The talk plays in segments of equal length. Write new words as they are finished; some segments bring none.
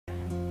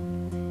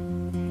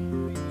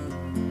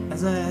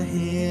as I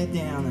head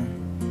down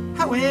the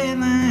highway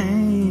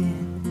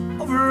line,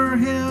 over a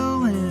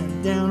hill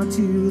and down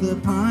to the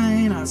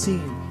pine. I've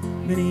seen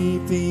many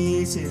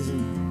faces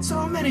in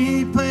so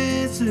many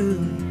places.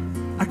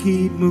 I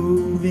keep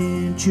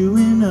moving,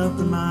 chewing up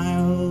the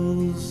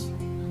miles,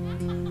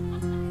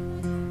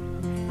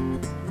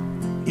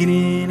 in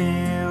and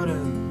out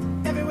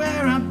of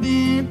everywhere I've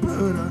been.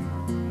 Put a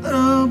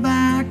little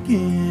back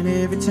in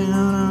every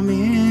town I'm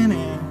in,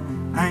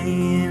 and I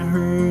ain't in a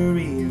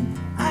hurry,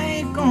 I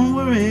ain't gonna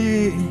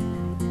worry,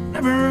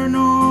 never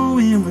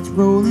knowing what's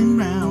rolling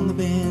round the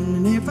bend.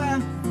 And if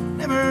I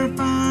never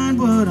find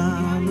what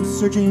I'm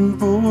searching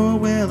for,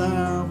 well,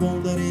 I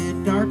won't let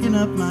it darken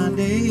up my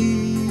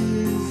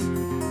days,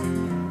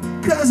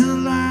 'cause the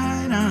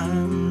light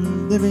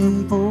I'm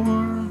living for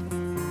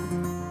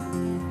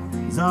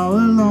is all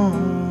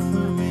along the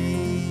way.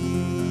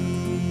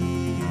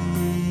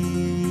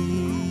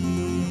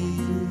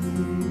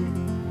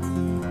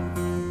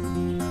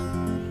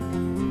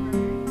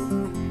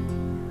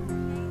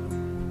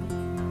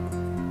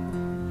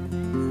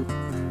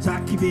 So I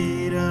keep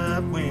it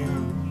up when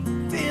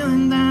I'm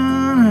feeling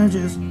down. I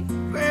just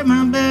grab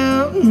my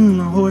belt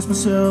and I hoist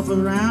myself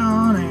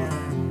around.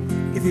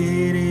 And if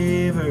it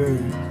ever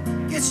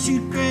gets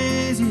too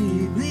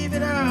crazy, believe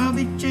it, I'll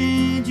be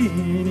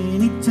changing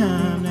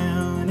anytime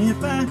now. And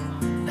if I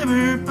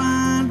never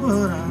find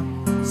what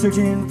I'm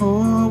searching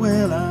for,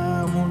 well,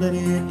 I won't let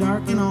it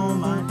darken all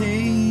my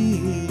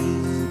days,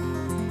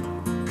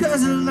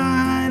 'cause the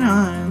light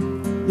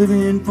I'm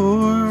living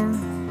for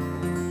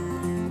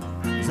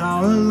is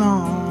all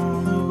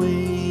along the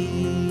way.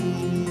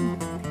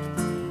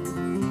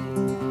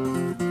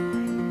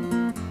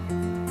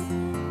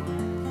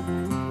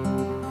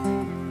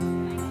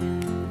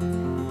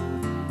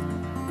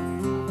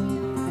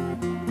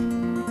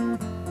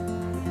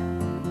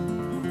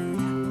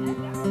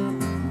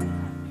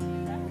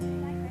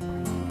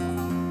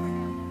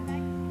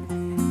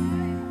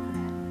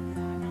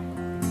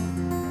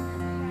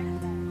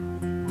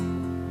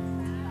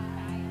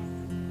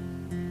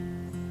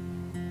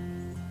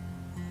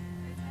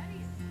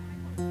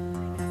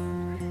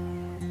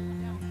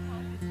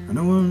 I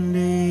know one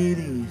day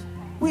these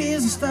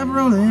wheels will stop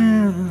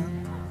rolling,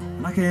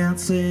 and I can't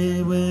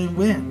say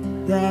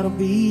when that'll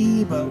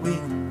be, but we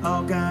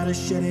all gotta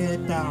shut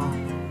it down,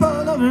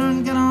 pull over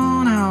and get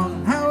on out.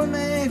 And how we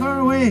make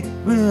our way,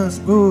 well, I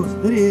suppose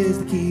that is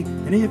the key.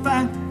 And if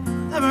I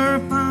never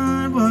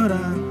find what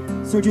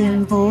I'm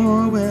searching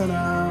for, well,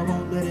 I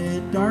won't let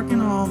it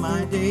darken all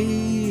my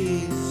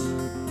days,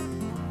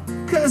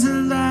 'cause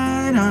the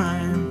light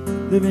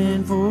I'm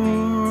living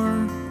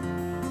for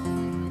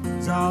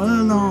is all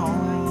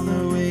along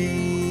the way.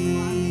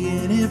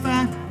 And if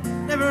I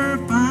never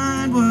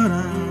find what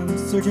I'm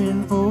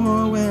searching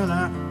for, well,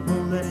 I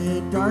won't let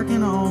it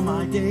darken all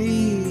my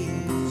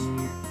days,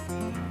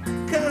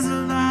 'cause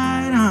the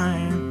light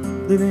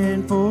I'm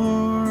living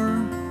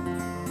for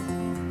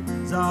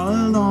is all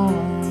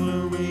along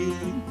the way.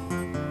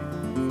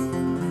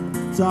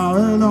 It's all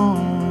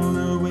along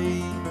the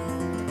way.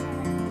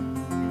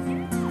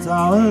 It's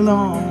all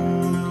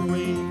along the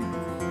way.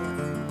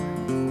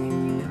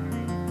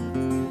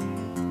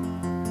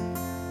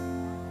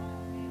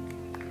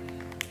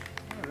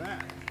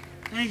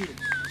 Thank you.